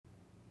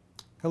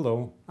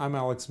Hello, I'm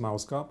Alex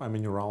Mauskop. I'm a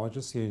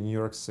neurologist here in New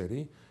York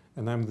City,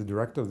 and I'm the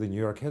director of the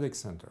New York Headache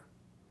Center.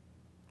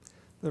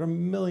 There are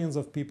millions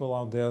of people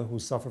out there who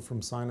suffer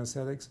from sinus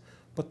headaches,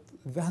 but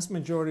the vast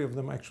majority of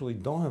them actually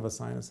don't have a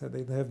sinus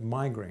headache, they have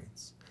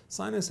migraines.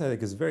 Sinus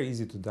headache is very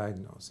easy to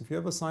diagnose. If you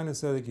have a sinus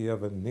headache, you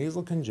have a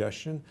nasal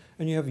congestion,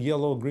 and you have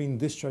yellow or green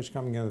discharge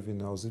coming out of your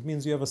nose. It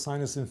means you have a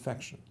sinus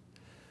infection.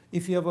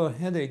 If you have a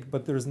headache,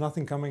 but there's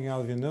nothing coming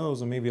out of your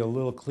nose, or maybe a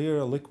little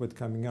clear liquid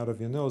coming out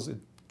of your nose, it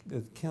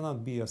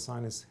cannot be a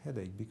sinus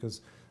headache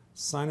because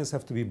sinus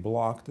have to be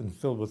blocked and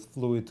filled with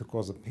fluid to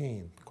cause a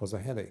pain, cause a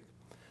headache.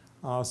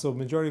 So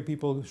majority of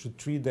people should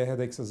treat their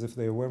headaches as if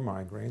they were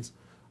migraines,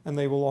 and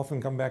they will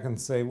often come back and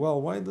say,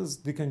 well, why does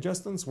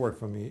decongestants work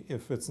for me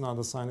if it's not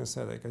a sinus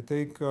headache? I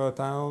take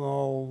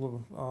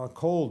Tylenol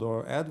cold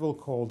or Advil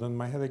cold and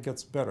my headache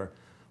gets better.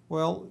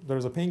 Well,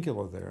 there's a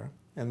painkiller there,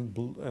 and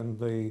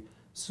the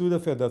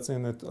Sudafed that's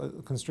in it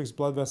constricts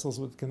blood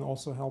vessels, which can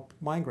also help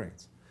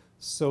migraines.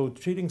 So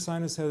treating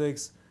sinus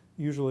headaches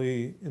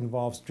usually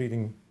involves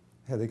treating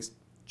headaches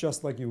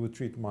just like you would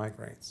treat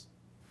migraines.